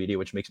social media,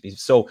 which makes me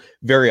so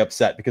very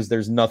upset because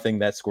there's nothing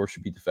that score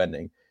should be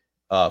defending.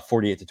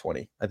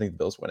 48-20. I think the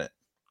Bills win it.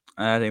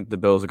 I think the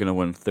Bills are going to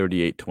win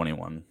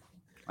 38-21.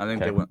 I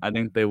think they win. I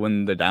think they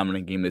win the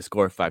dominant game. They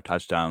score 5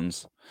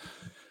 touchdowns.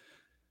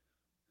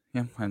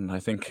 Yeah, and I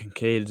think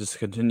Kincaid just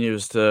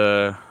continues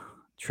to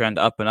trend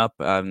up and up.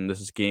 This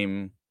is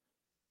game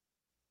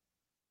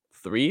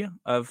 3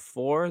 of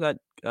 4 that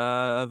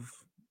of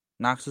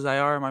Knox's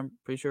IR. I'm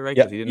pretty sure, right?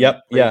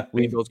 Yep.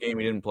 We Bills game.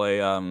 He didn't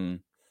play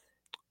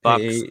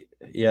Bucks. He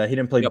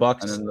didn't play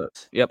Bucks.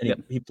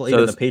 He played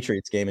in the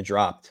Patriots game and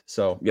dropped.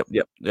 So yep.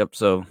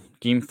 So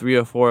game 3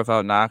 of 4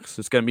 without Knox.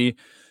 It's gonna be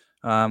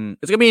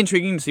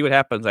intriguing to see what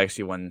happens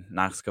actually when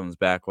Knox comes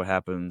back. What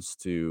happens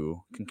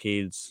to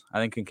Kincaid's? I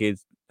think Kincaid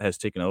has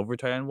taken over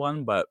tight end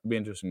 1, but it'll be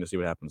interesting to see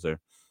what happens there.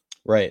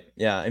 Right.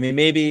 Yeah. I mean,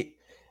 maybe.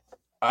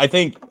 I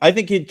think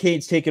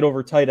Kincaid's taken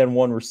over tight end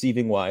 1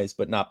 receiving wise,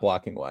 but not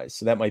blocking wise.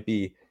 So that'll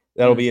be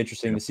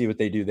interesting to see what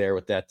they do there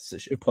with that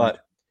decision. But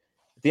at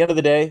the end of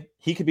the day,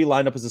 he could be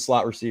lined up as a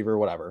slot receiver,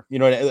 whatever.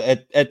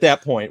 At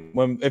that point,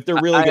 if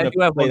they're really going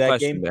to play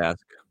that game, to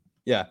ask.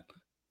 Yeah.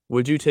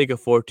 Would you take a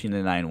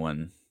 14-9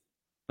 win,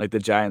 like the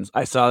Giants?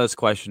 I saw this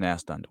question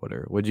asked on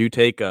Twitter. Would you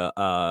take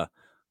an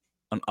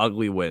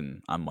ugly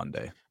win on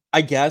Monday?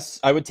 I guess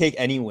I would take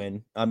any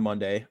win on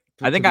Monday.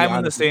 I think I'm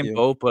in the same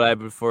boat, but I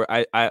prefer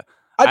a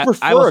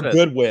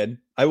good win.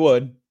 I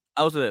would.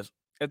 I was this.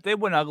 If they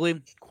win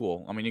ugly,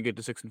 cool. I mean, you get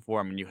to 6-4.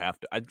 I mean, you have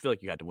to. I feel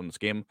like you had to win this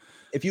game.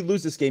 If you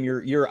lose this game,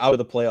 you're out of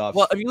the playoffs.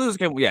 Well, if you lose this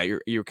game,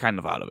 you're kind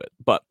of out of it.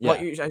 But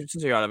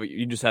since you're out of it,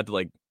 you just had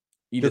to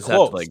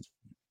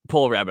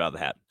pull a rabbit out of the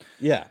hat.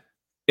 Yeah.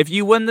 If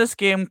you win this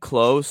game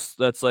close,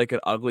 that's like an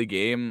ugly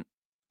game.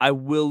 I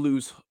will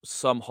lose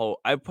some hope.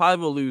 I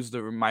probably will lose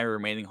my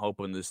remaining hope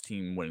in this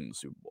team winning the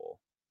Super Bowl.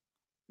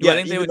 I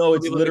think even though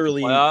it's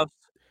literally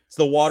it's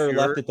the water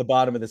left at the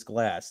bottom of this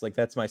glass. Like,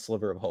 that's my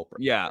sliver of hope.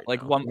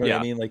 Like now. one. You know what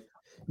I mean, like,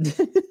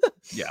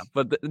 yeah.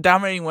 But the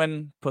dominating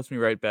win puts me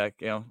right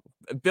back.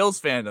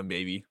 Bills fandom,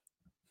 baby.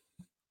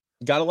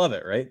 Gotta love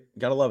it, right?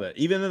 Gotta love it.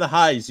 Even in the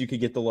highs, you could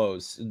get the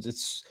lows.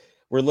 It's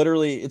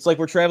like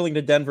we're traveling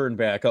to Denver and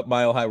back up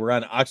Mile High. We're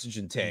on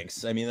oxygen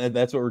tanks. I mean,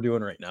 that's what we're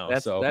doing right now.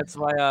 That's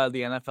why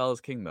the NFL is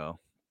king, though.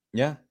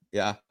 Yeah.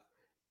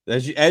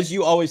 As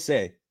you always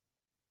say,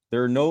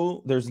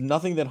 there's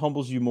nothing that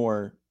humbles you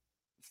more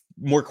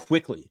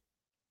quickly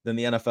than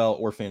the NFL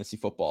or fantasy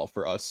football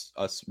for us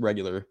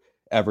regular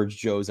average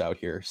Joes out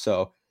here.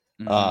 So,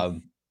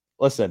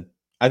 listen,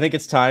 I think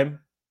it's time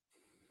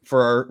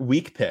for our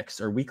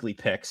weekly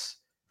picks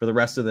for the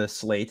rest of the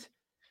slate.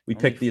 We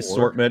picked the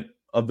assortment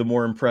of the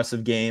more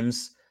impressive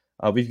games.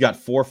 We've got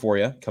 4 for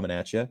you coming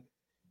at you.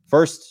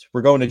 First,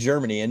 we're going to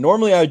Germany, and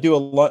normally I would do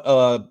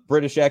a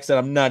British accent.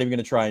 I'm not even going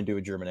to try and do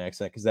a German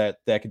accent because that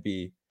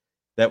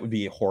would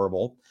be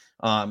horrible.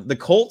 The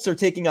Colts are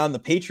taking on the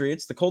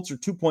Patriots. The Colts are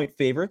 2-point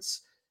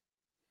favorites.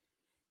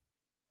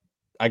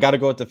 I got to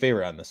go with the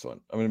favorite on this one.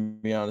 I'm going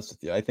to be honest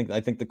with you. I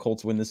think the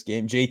Colts win this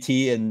game.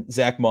 JT and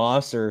Zach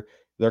Moss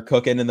they're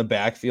cooking in the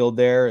backfield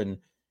there, and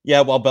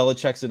while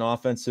Belichick's an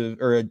offensive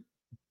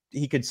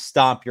he could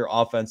stop your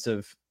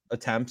offensive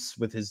attempts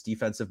with his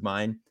defensive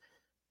mind.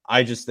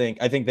 I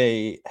think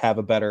they have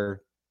a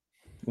better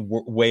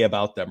way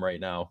about them right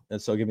now,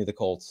 and so give me the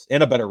Colts,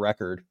 and a better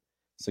record.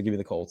 So give me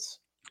the Colts.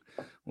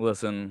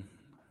 Listen,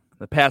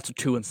 the Pats are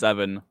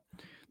 2-7.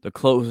 They're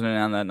closing in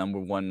on that number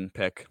 1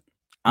 pick.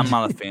 I'm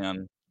not a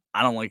fan.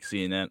 I don't like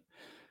seeing it.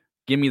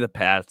 Give me the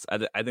Pats.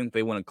 I think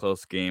they win a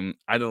close game.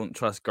 I don't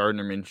trust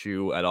Gardner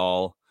Minshew at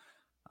all.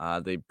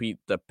 They beat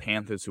the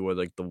Panthers, who are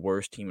like the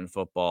worst team in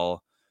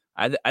football.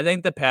 I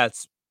think the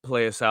Pats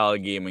play a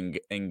solid game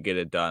and get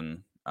it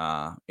done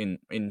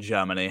in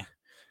Germany.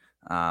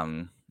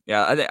 I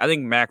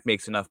think Mac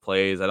makes enough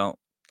plays.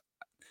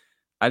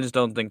 I just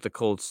don't think the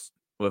Colts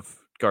with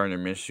Gardner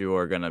Minshew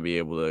are going to be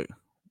able to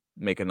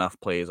make enough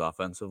plays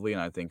offensively,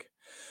 and I think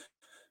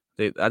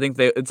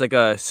it's like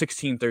a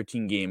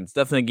 16-13 game. It's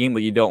definitely a game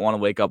that you don't want to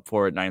wake up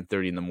for at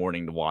 9:30 in the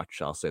morning to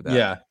watch. I'll say that.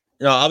 Yeah.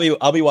 No,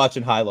 I'll be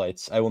watching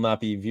highlights. I will not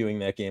be viewing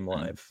that game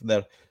live.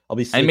 That I'll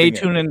be. I may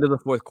tune into the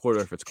fourth quarter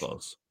if it's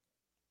close.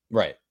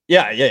 Right.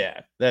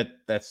 Yeah.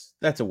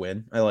 That's a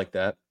win. I like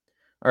that.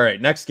 All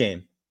right, next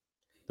game.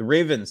 The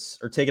Ravens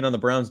are taking on the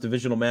Browns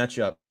divisional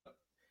matchup.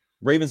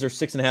 Ravens are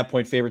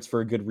 6.5-point favorites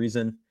for a good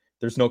reason.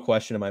 There's no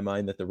question in my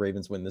mind that the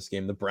Ravens win this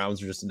game. The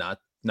Browns are just not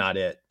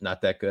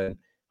that good.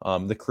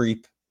 The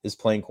creep is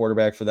playing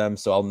quarterback for them,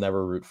 so I'll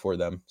never root for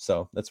them.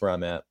 So that's where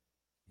I'm at.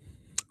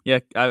 Yeah,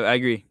 I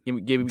agree.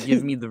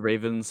 Give me the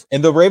Ravens.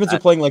 And the Ravens are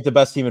playing like the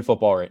best team in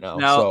football right now.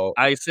 Now, So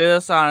I say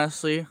this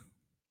honestly.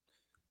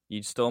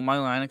 You stole my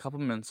line a couple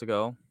minutes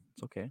ago.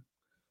 It's okay.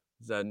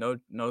 Is that no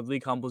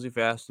league humbles you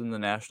faster than the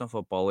National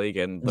Football League,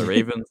 and the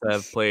Ravens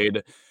have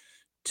played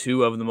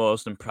two of the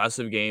most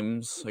impressive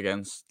games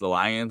against the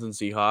Lions and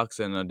Seahawks,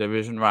 and a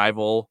division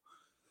rival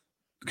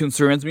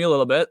concerns me a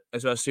little bit,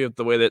 especially with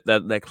the way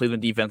that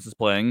Cleveland defense is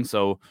playing.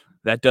 So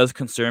that does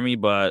concern me,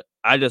 but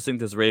I just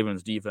think this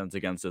Ravens defense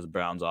against this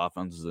Browns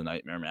offense is a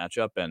nightmare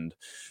matchup, and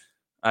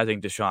I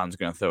think Deshaun's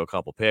going to throw a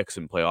couple picks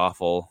and play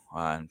awful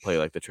and play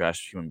like the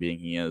trash human being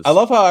he is. I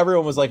love how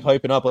everyone was like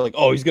hyping up, like,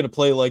 oh, he's going to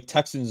play like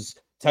Texans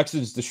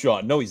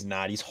Deshaun. No, he's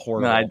not. He's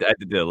horrible. No, I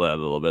did a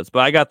little bit, but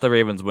I got the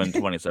Ravens win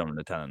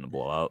 27-10 in the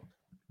blowout.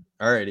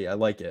 Alrighty, I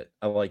like it.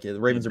 The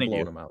Ravens are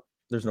blowing them out.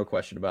 There's no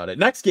question about it.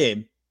 Next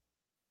game.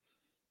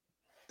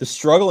 The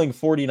struggling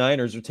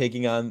 49ers are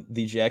taking on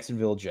the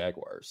Jacksonville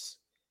Jaguars.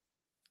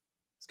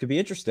 This could be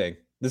interesting.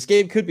 This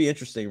game could be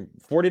interesting.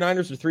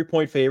 49ers are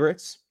 3-point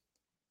favorites.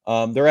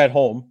 They're at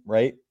home,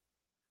 right?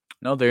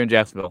 No, they're in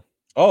Jacksonville.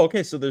 Oh,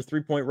 okay. So they're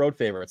 3-point road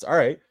favorites. All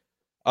right.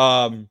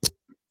 I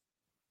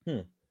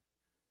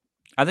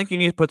think you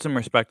need to put some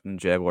respect in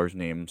Jaguars'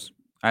 names.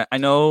 I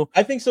know.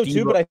 I think so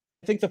too, but I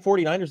think the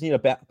 49ers need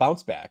a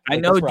bounce back. I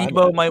know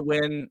Debo might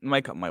win.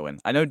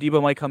 I know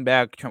Debo might come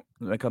back.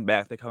 They're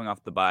coming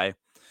off the bye.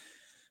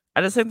 I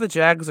just think the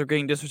Jags are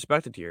getting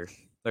disrespected here.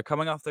 They're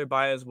coming off their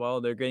bye as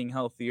well. They're getting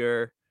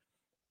healthier.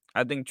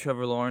 I think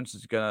Trevor Lawrence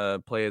is going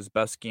to play his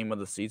best game of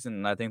the season,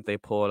 and I think they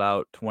pull it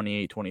out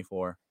 28-24.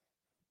 All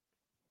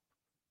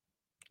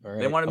right,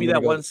 they want to be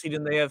that one seed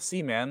in the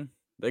AFC, man.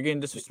 They're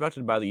getting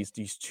disrespected by these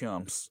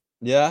chumps.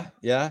 Yeah.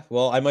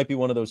 Well, I might be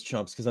one of those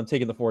chumps because I'm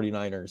taking the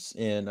 49ers,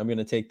 and I'm going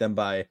to take them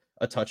by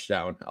a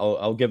touchdown.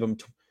 I'll give them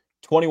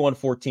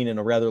 21-14 in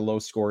a rather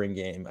low-scoring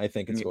game. I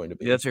think it's going to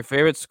be. That's your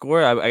favorite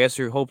score? I guess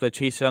you hope that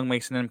Chase Young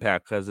makes an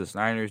impact because this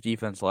Niners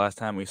defense, last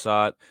time we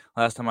saw it,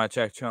 last time I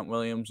checked, Trent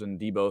Williams and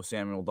Debo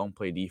Samuel don't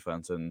play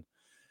defense, and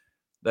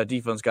that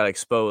defense got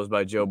exposed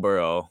by Joe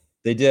Burrow.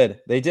 They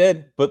did.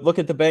 But look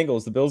at the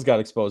Bengals. The Bills got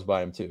exposed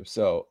by him too.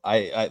 So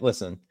I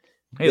listen.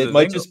 Hey,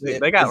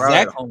 they got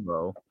right at home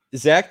though.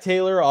 Zach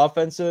Taylor,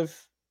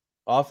 offensive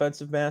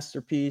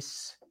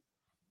masterpiece,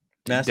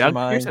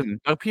 mastermind.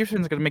 Doug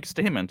Pearson's going to make a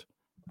statement.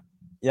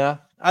 Yeah,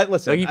 I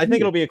think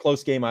it'll be a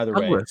close game either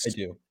way. I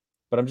do,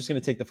 but I'm just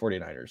going to take the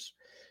 49ers.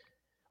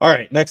 All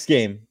right, next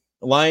game,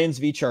 Lions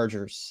v.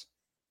 Chargers.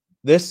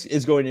 This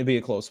is going to be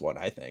a close one,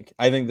 I think.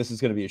 I think this is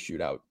going to be a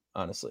shootout,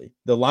 honestly.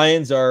 The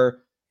Lions are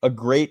a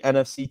great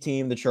NFC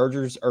team. The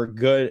Chargers are a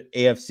good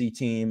AFC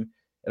team,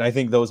 and I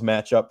think those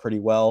match up pretty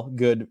well.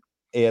 Good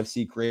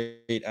AFC,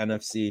 great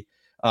NFC.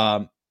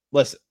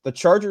 Listen, the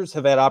Chargers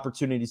have had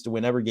opportunities to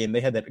win every game. They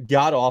had that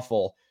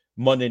god-awful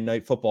Monday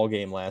Night Football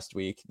game last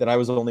week that I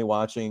was only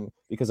watching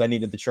because I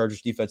needed the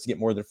Chargers defense to get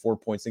more than 4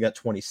 points. They got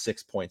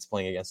 26 points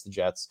playing against the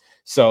Jets.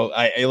 So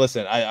I was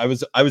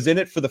in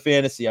it for the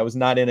fantasy. I was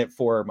not in it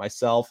for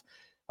myself.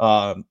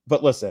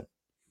 But listen,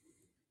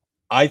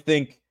 I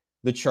think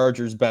the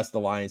Chargers best the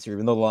Lions here,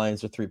 even though the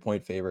Lions are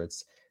 3-point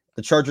favorites.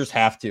 The Chargers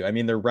have to. I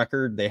mean, their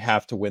record, they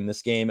have to win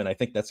this game, and I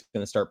think that's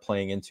going to start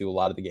playing into a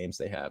lot of the games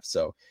they have.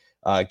 So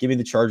give me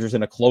the Chargers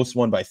in a close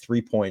one by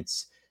 3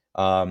 points.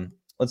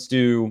 Let's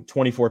do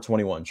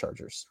 24-21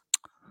 Chargers.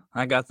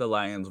 I got the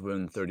Lions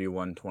win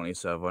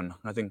 31-27.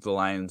 I think the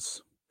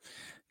Lions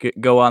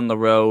go on the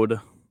road.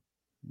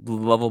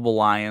 Lovable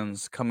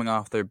Lions coming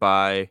off their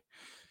bye.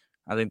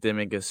 I think they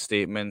make a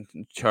statement.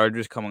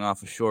 Chargers coming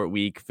off a short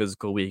week,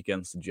 physical week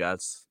against the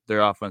Jets.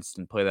 Their offense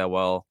didn't play that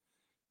well.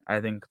 I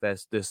think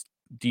that's this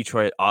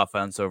Detroit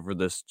offense over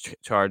this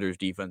Chargers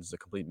defense is a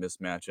complete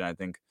mismatch, and I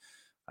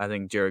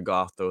think Jared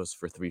Goff throws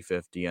for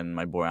 350, and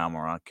my boy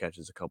Amon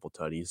catches a couple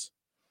tutties.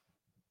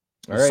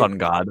 All right. Sun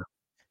God.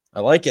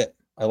 I like it.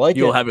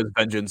 You'll have his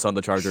vengeance on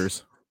the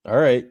Chargers. All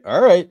right.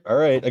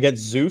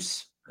 Against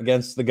Zeus,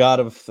 against the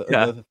god of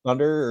the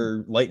thunder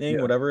or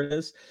lightning, whatever it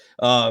is.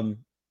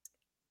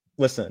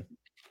 Listen,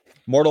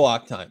 Mortal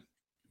Lock time.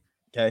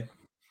 Okay.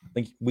 I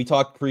think we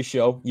talked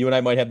pre-show. You and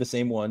I might have the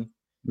same one.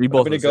 We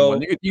both going to go.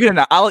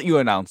 I'll let you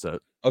announce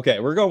it. Okay,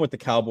 we're going with the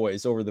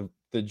Cowboys over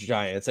the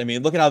Giants. I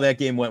mean, look at how that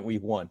game went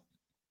week one.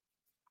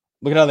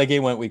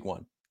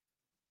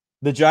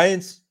 The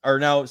Giants are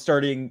now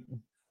starting.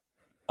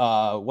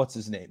 What's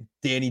his name?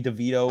 Danny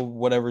DeVito,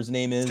 whatever his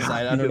name is.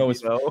 I don't know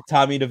his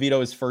Tommy DeVito,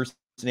 his first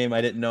name.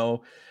 I didn't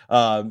know.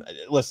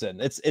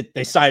 Listen,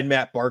 they signed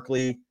Matt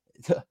Barkley.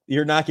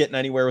 You're not getting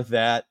anywhere with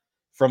that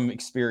from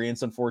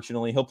experience,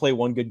 unfortunately. He'll play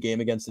one good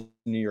game against the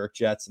New York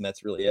Jets, and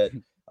that's really it.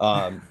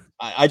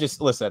 I just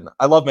listen.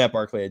 I love Matt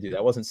Barkley. I do.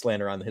 That wasn't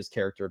slander on his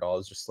character at all. It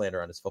was just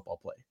slander on his football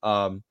play.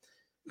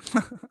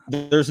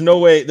 There's no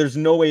way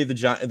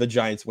the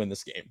Giants win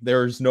this game.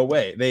 There's no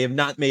way. They have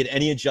not made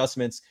any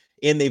adjustments,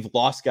 and they've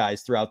lost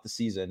guys throughout the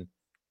season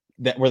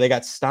where they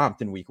got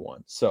stomped in week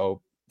 1.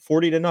 So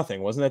 40-0,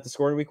 wasn't that the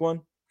score in week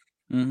 1?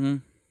 Mm-hmm.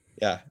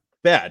 Yeah,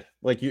 bad.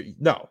 Like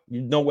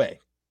no way.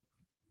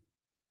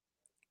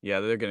 Yeah,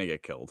 they're gonna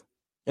get killed.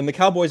 And the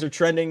Cowboys are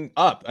trending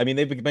up. I mean,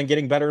 they've been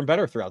getting better and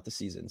better throughout the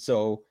season.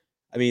 So,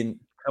 I mean,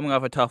 coming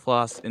off a tough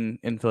loss in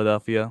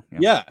Philadelphia.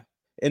 Yeah.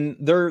 And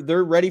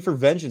they're ready for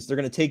vengeance. They're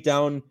going to take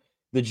down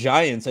the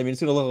Giants. I mean,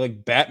 it's going to look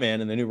like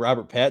Batman in the new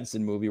Robert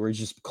Pattinson movie where he's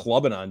just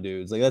clubbing on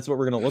dudes. Like that's what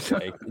we're going to look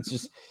like.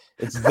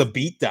 It's the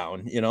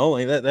beatdown,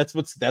 like that's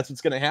what's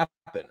going to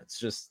happen. It's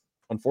just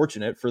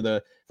unfortunate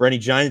for any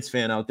Giants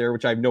fan out there,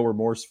 which I have no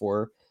remorse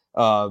for.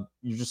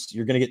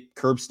 You're going to get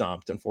curb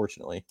stomped,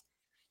 unfortunately.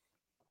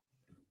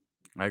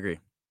 I agree.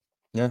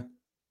 Yeah.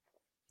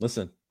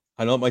 Listen,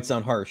 I know it might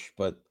sound harsh,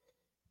 but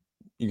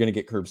you're going to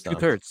get curb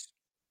stomped. 2/3.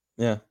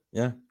 Yeah.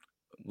 Yeah.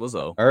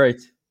 Lizzo. All right.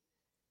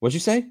 What'd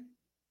you say?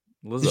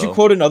 Lizzo. Did you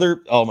quote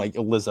another? Oh my,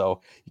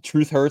 Lizzo.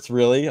 Truth hurts,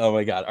 really? Oh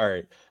my God. All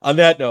right. On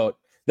that note,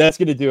 that's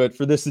going to do it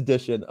for this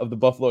edition of the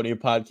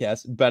Buffalonian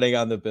Podcast, Betting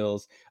on the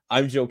Bills.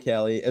 I'm Joe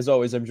Kelly. As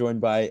always, I'm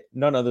joined by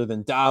none other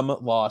than Dom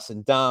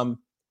Lawson. Dom,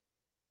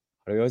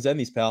 how do we always end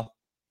these, pal?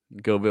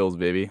 Go Bills,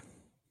 baby.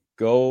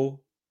 Go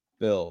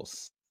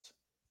Bills.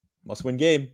 Must win game.